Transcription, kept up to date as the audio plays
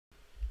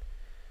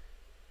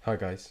Hi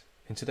guys,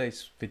 in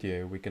today's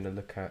video we're going to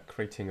look at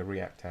creating a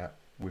React app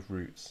with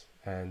routes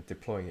and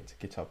deploying it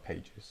to GitHub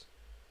Pages.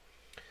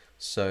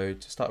 So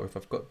to start with,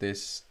 I've got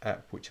this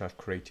app which I've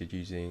created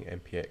using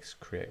npx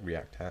create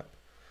React app.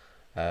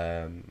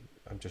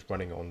 I'm just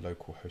running it on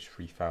localhost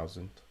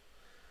 3000.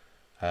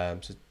 So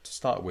to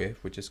start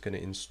with, we're just going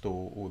to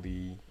install all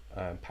the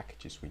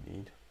packages we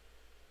need.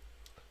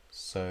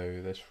 So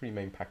there's three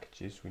main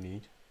packages we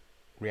need: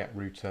 React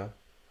Router,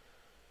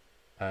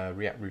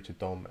 React Router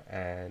DOM,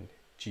 and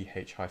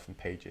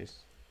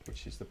GH-Pages,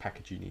 which is the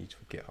package you need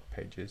for GitHub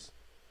Pages.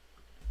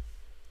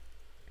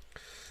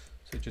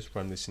 So just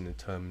run this in the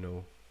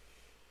terminal,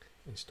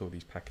 install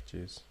these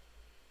packages.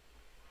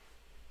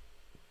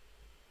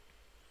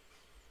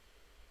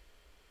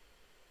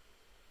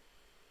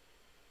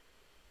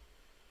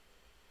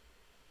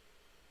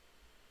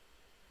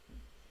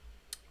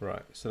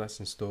 Right, so that's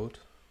installed.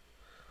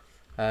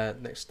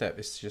 Next step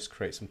is to just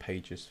create some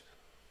pages.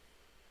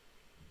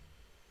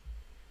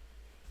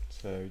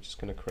 So just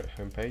going to create a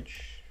home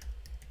page.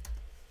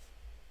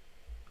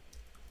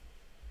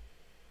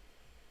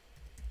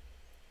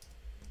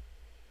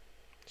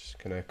 Just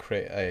going to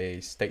create a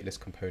stateless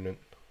component,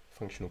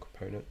 functional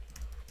component.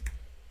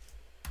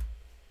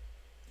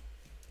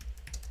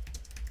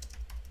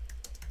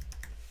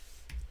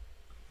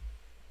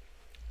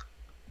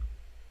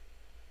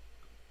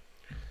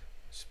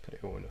 Just put it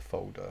all in a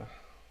folder.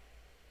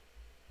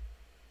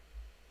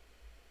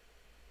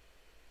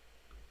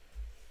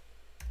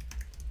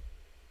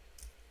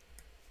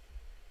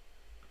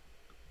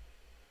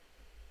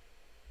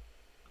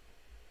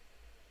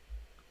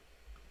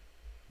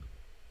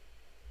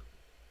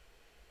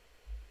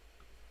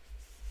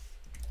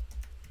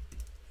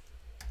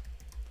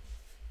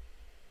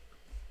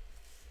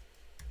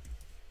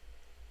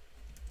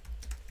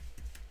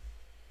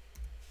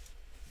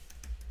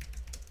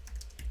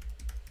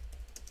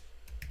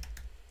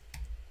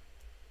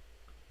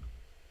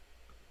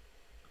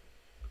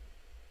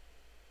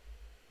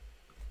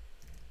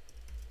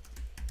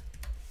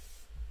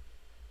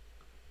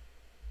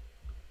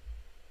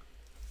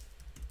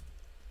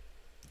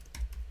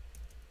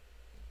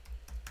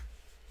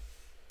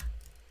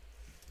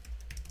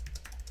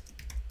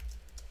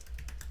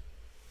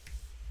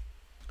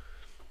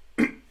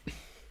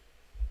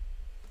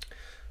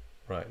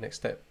 Right, next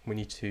step, we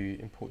need to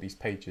import these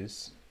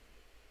pages.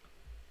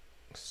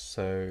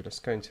 So let's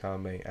go into our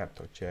main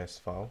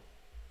app.js file.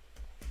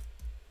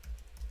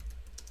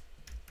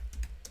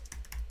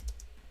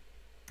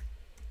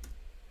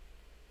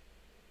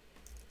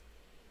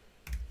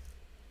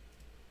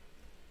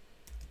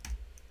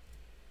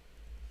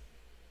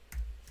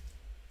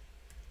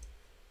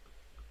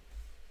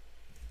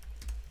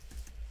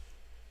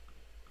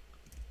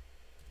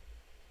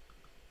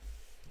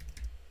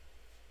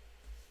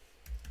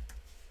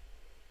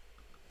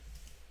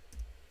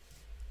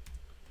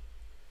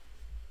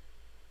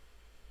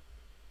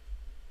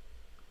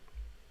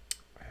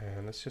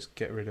 And let's just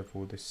get rid of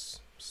all this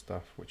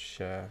stuff, all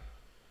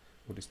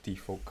this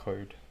default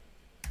code.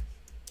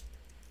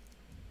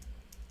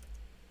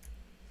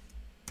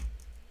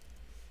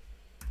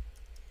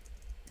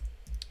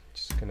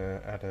 Just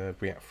gonna add a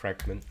React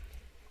fragment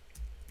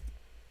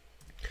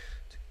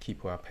to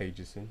keep all our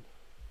pages in.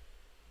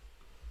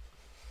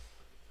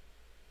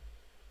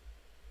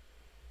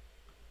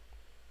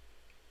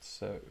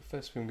 So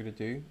first thing I'm gonna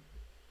do,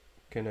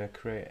 gonna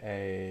create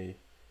a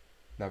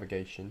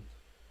navigation.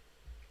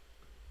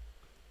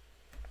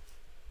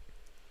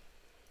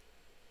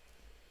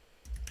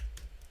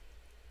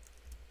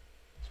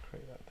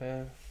 Create that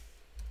there.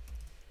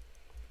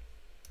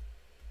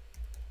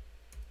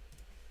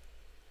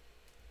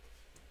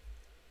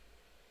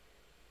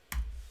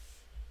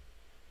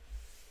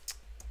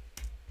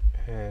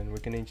 And we're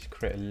going to need to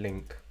create a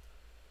link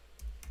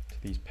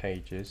to these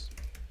pages.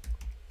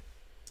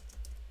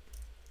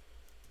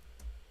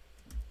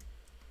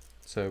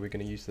 So we're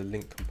going to use the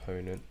link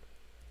component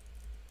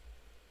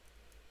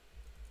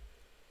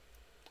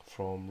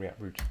from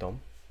React Router DOM.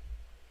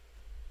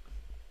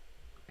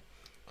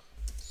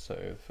 So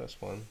the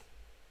first one,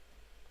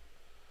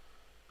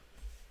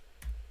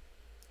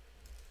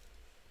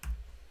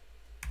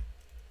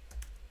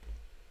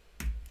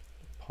 the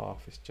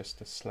path is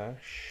just a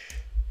slash.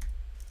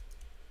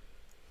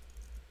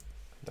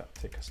 That'll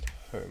take us to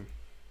home.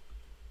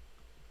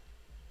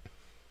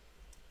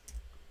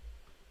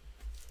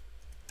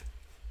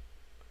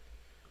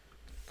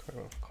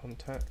 Go off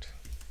contact.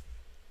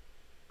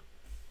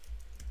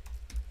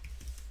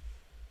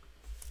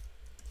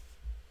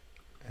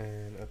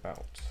 And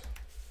about.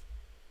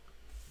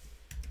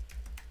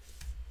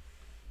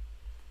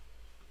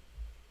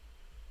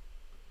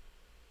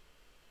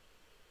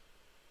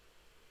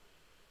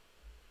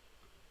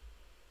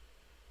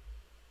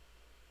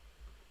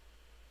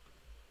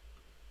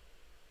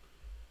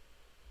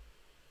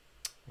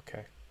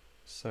 Okay,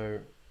 so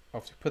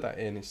after you put that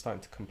in, it's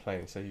starting to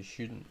complain, so you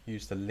shouldn't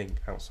use the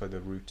link outside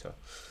the router.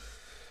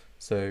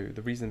 So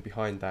the reason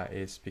behind that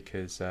is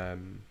because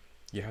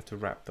you have to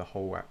wrap the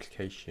whole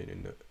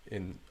application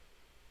in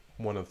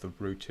one of the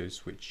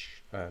routers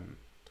which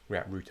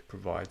React Router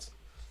provides.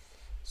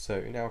 So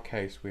in our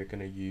case, we're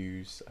going to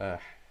use a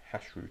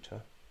hash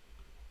router.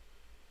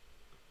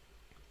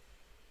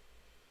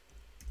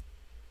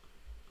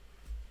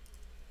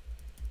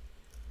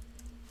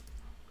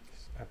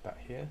 Let's add that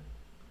here.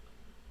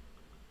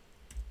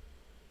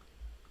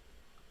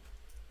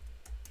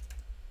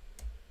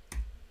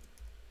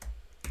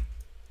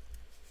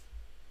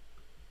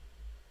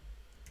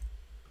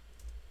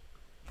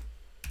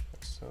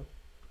 So, and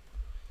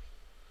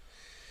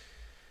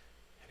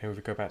here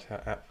we go back to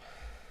our app.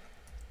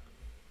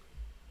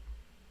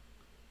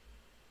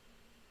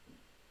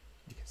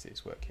 You can see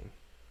it's working.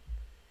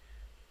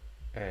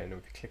 And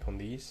if we click on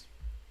these,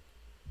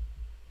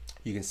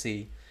 you can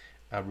see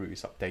our route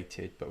is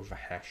updated, but with a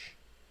hash.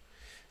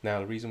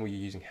 Now, the reason we're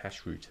using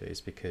hash router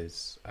is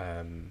because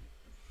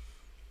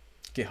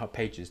GitHub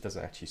Pages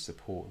doesn't actually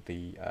support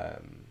the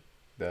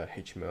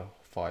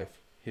HTML5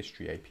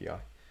 history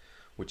API,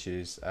 which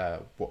is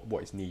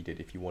what is needed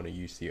if you want to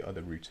use the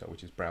other router,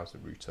 which is browser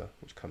router,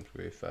 which comes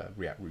with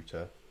React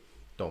Router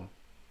DOM.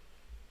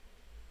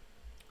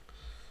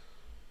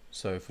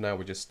 So for now,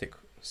 we'll just stick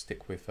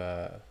with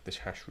this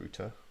hash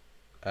router.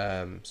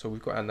 So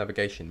we've got our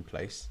navigation in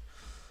place.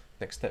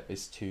 Next step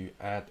is to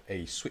add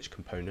a switch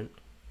component.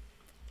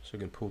 So we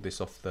can pull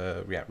this off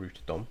the React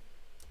Router DOM.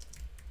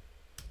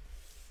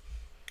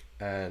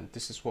 And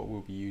this is what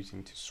we'll be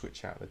using to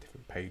switch out the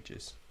different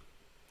pages.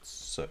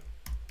 So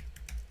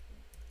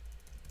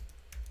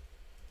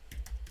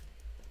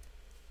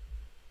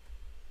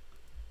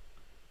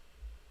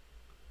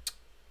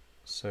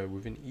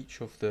within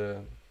each of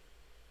the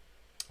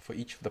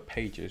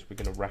pages, we're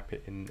going to wrap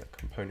it in a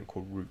component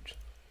called root.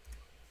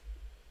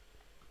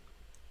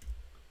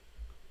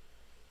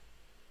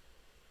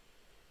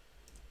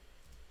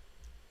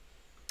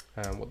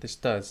 And what this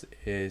does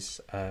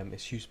is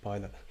it's used by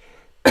the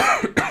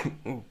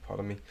oh,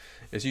 pardon me.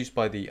 It's used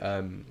by the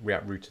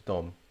React Router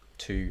DOM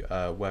to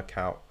work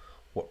out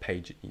what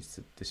page it needs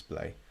to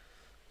display.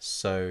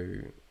 So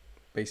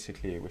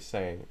basically, we're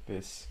saying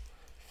this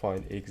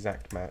find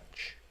exact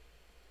match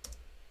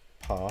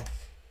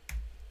path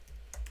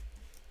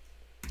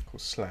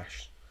called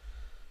slash.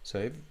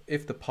 So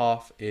if the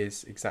path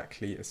is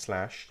exactly a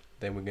slash,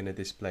 then we're going to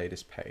display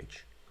this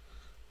page.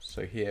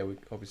 So here we're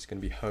obviously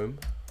going to be home.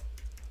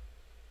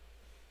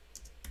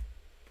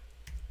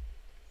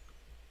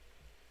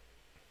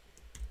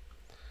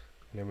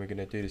 And then we're going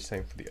to do the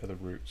same for the other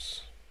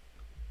routes.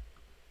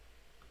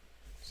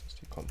 So let's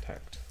do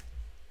contact.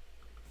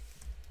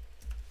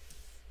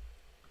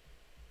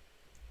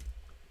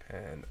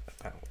 And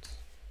about.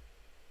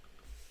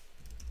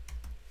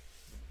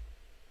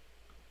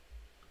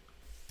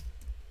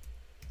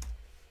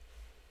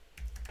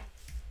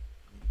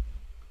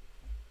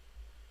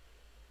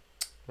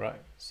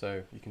 Right,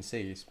 so you can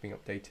see it's being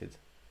updated.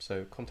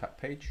 So contact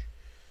page,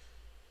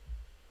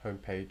 home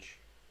page,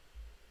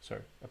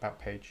 sorry, about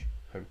page,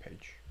 home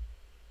page.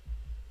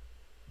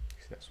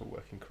 So that's all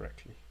working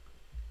correctly.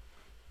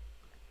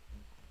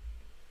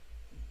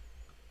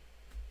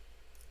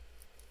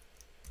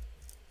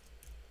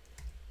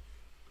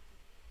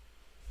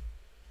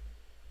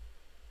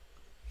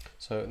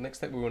 So next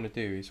step we want to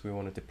do is we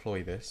want to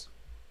deploy this.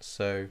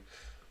 So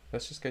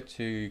let's just go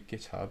to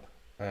GitHub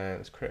and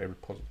let's create a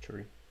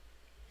repository.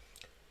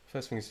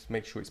 First thing is to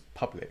make sure it's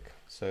public.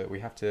 So we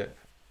have to,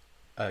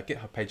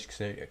 GitHub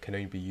Pages can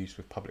only be used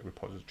with public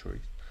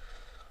repositories.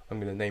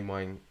 I'm going to name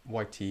mine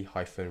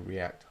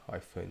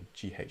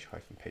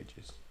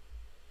yt-react-gh-pages.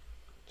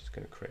 Just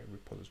going to create a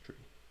repository.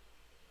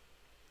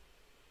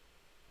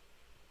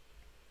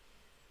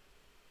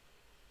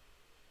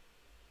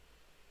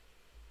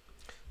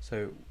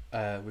 So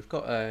I've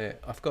got a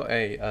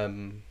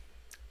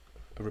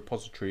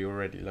repository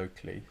already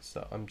locally.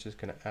 So I'm just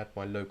going to add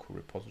my local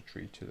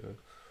repository to the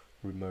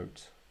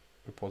remote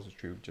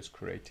repository we've just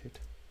created.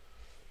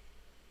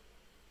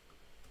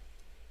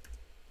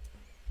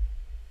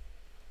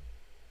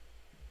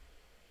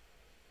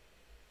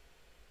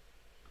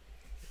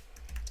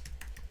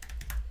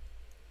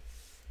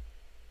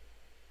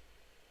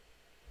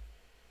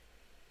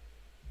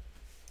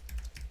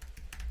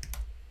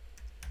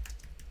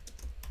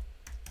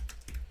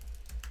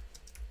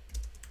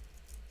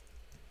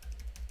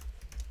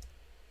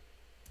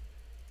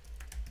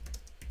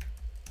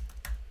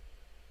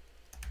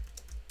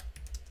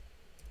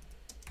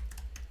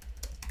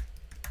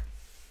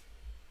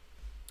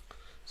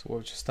 So what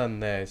I've just done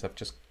there is I've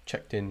just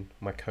checked in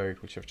my code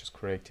which I've just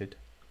created.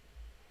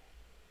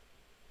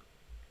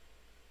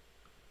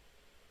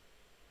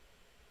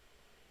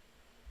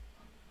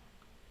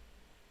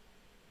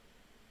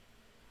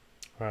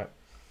 Right,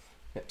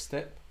 next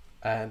step,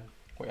 and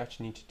what you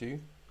actually need to do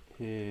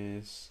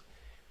is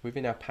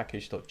within our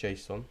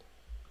package.json,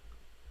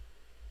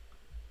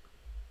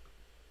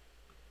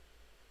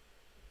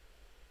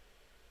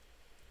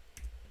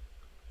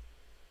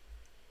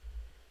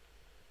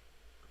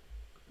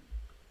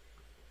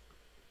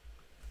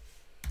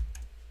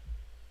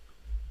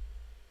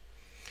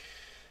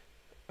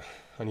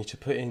 I need to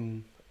put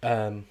in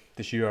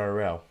this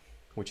URL.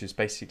 which is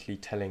basically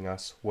telling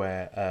us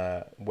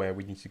where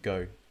we need to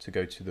go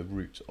to the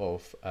root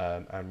of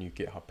our new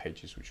GitHub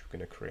pages, which we're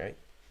going to create.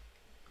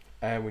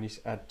 And we need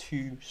to add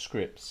 2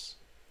 scripts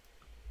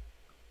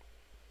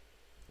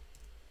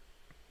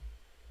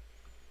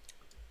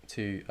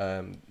to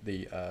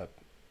the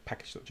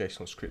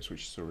package.json scripts,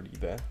 which is already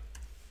there.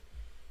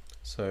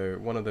 So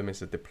one of them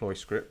is a deploy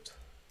script,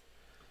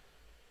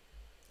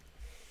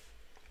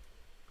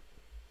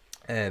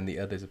 and the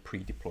other is a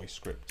pre-deploy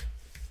script.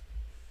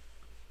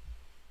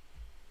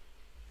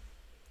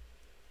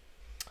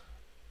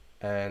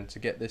 And to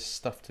get this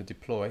stuff to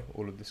deploy,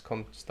 all of this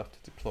stuff to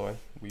deploy,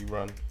 we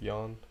run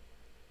yarn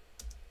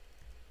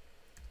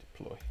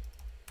deploy.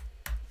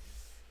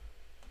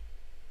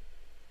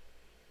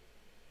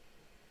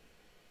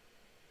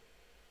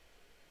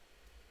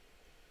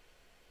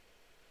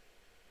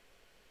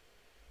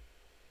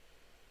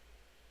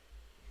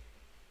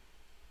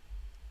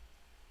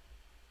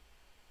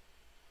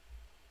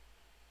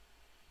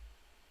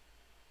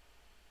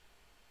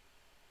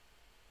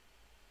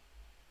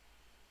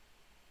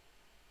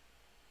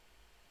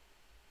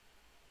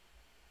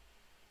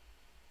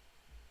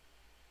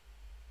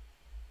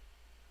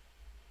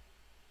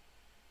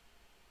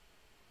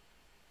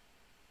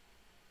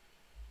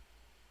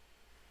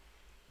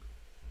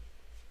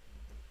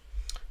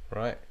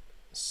 Right,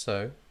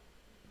 so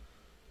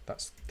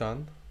that's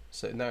done.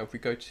 So now if we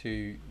go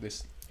to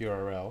this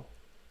URL,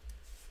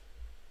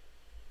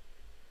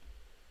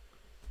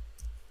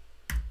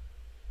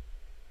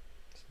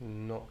 it's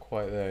not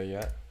quite there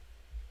yet.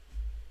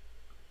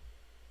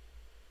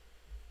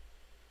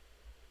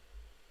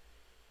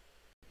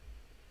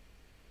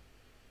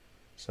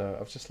 So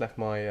I've just left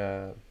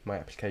my my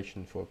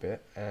application for a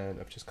bit, and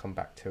I've just come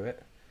back to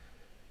it,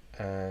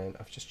 and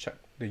I've just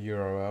checked the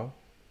URL.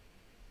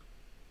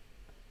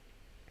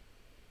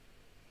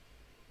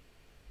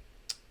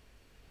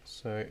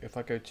 So if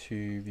I go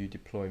to view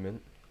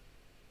deployment,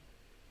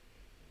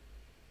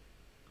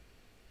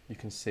 you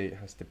can see it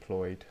has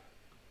deployed.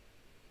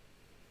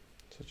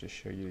 So I'll just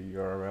show you the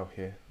URL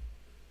here.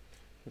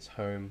 It's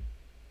home,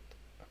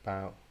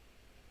 about,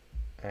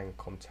 and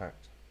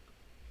contact.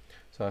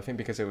 So I think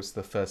because it was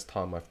the first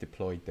time I've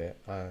deployed it,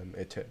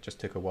 it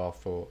just took a while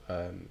for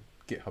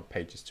GitHub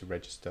Pages to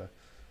register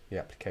the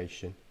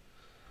application.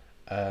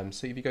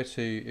 So if you go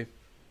to,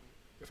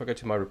 if I go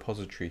to my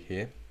repository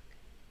here,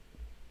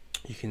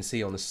 you can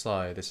see on the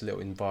side there's a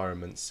little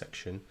environment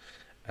section,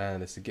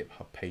 and there's a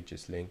GitHub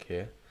Pages link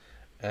here.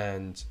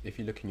 And if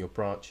you look in your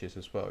branches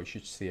as well, you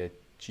should see a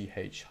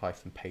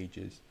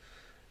gh-pages,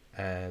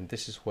 and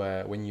this is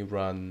where, when you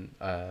run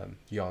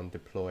yarn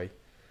deploy,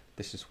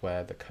 this is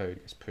where the code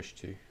is pushed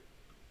to.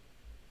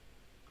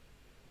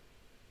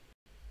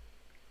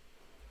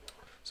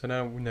 So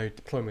now we know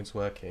deployment's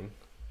working.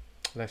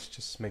 Let's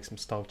just make some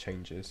style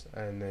changes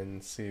and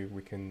then see if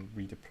we can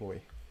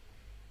redeploy.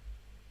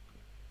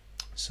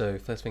 So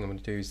first thing I'm going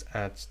to do is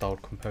add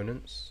styled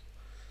components.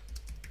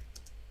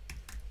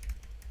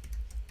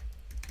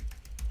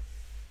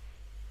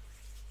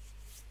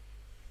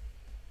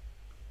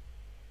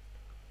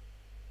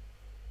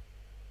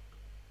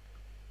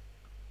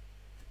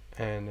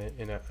 And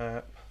in our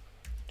app,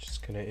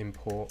 just going to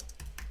import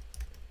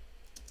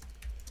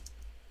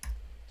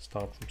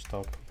styled from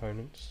styled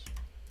components.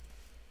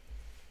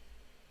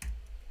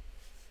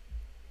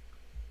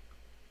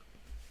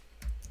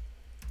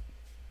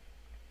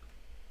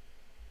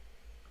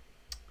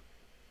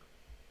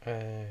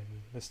 And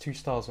there's 2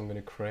 styles I'm going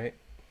to create.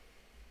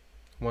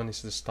 One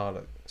is to style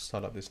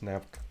up this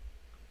nav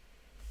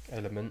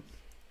element.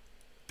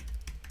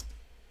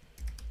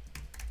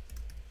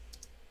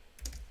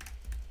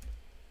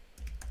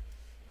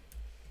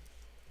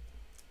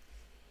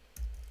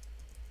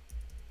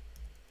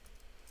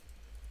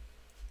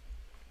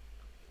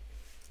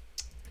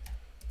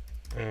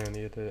 And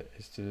the other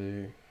is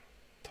to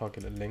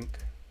target a link.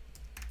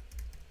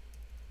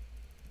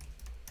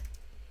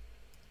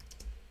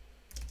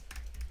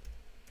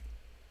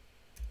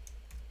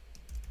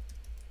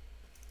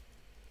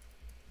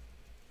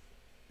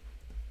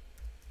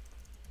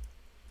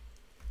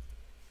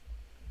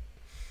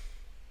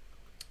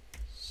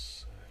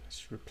 So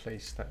let's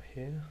replace that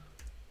here.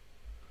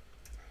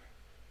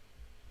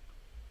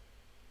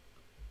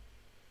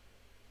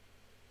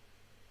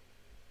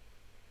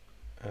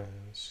 And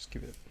let's just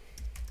give it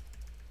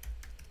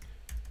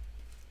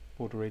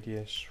border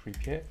radius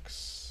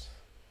 3px.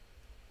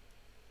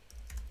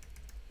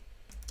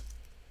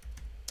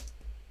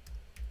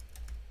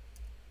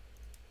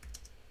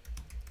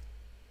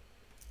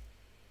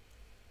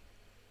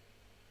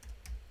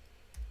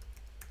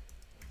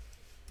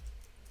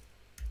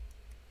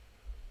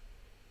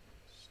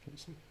 Just give it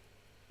some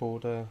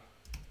border.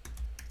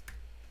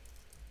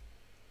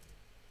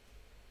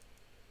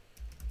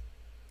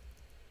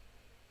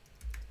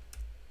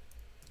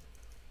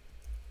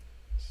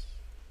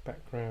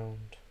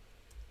 Background.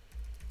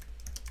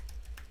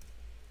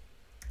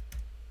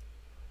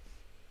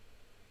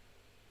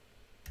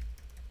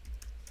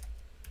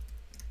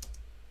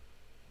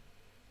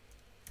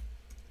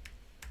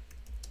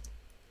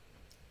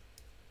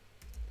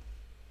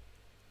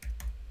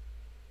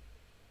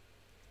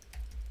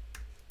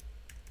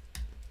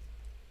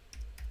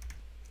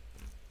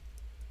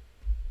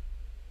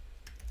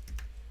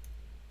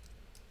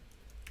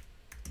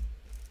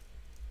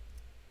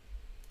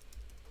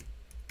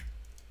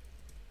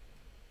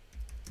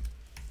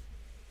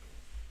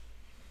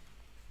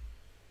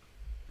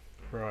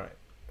 Right,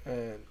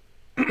 and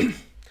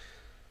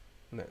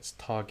let's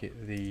target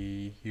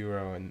the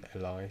URL and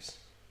LIs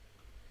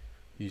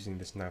using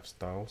this nav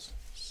styles.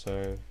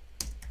 So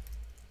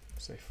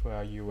say for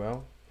our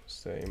URL,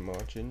 say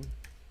margin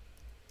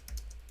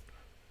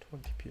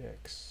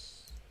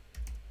 20px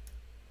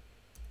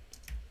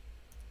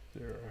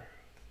 0,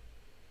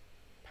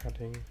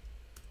 padding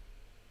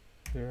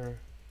 0,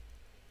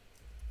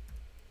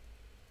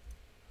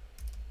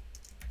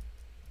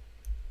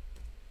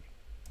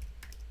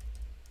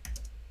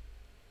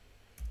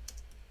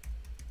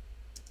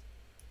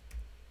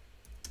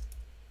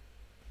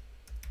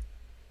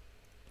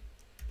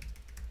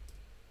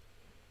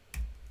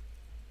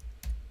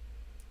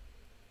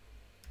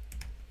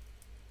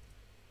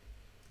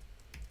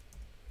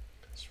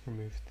 let's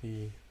remove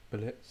the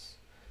bullets,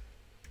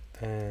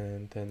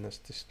 and then let's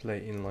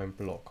display inline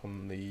block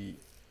on the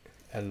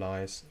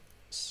LIs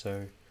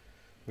so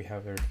we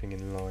have everything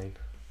in line.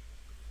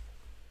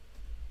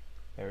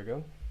 There we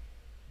go.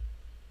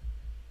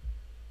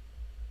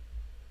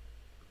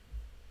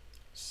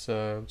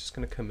 So I'm just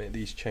going to commit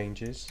these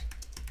changes.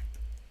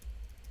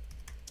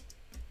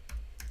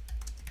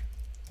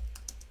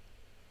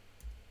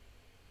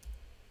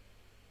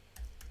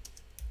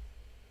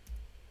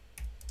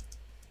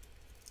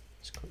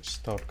 Let's go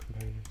start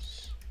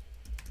components.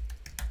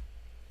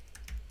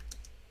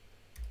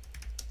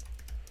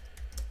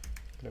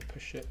 I'm going to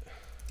push it.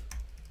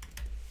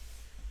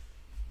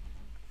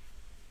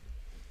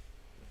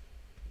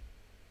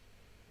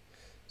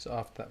 So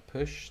after that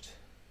pushed,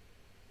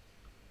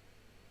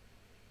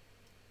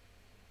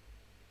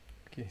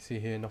 you can see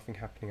here nothing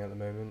happening at the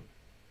moment.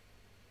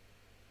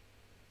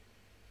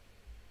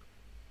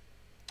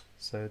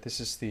 So this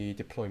is the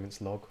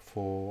deployments log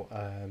for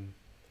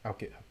our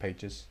GitHub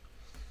pages,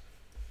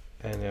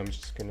 and I'm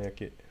just going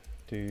to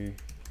do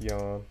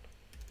yarn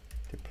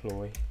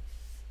deploy.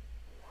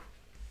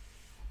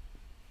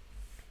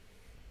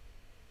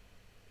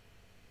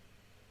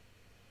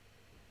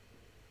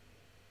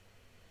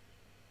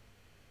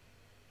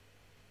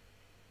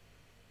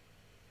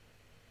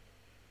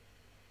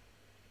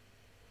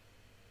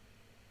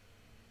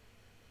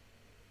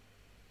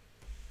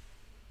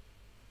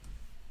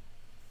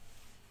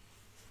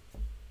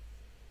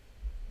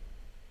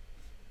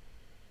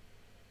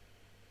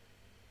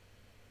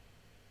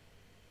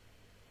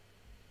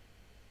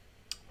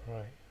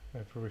 Right,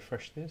 I'm going to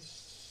refresh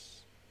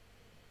this.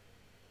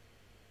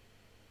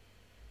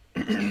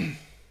 You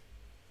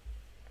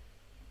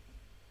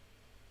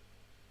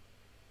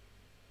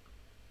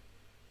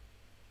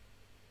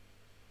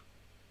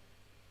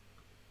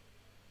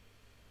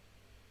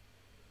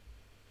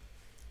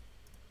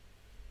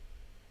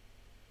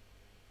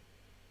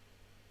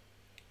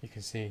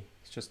can see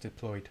it's just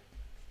deployed.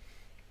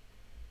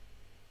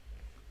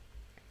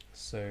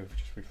 So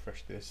just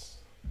refresh this,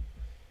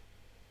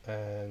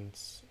 and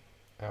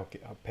our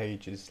GitHub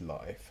page is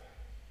live.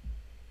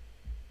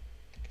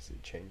 You can see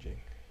it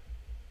changing.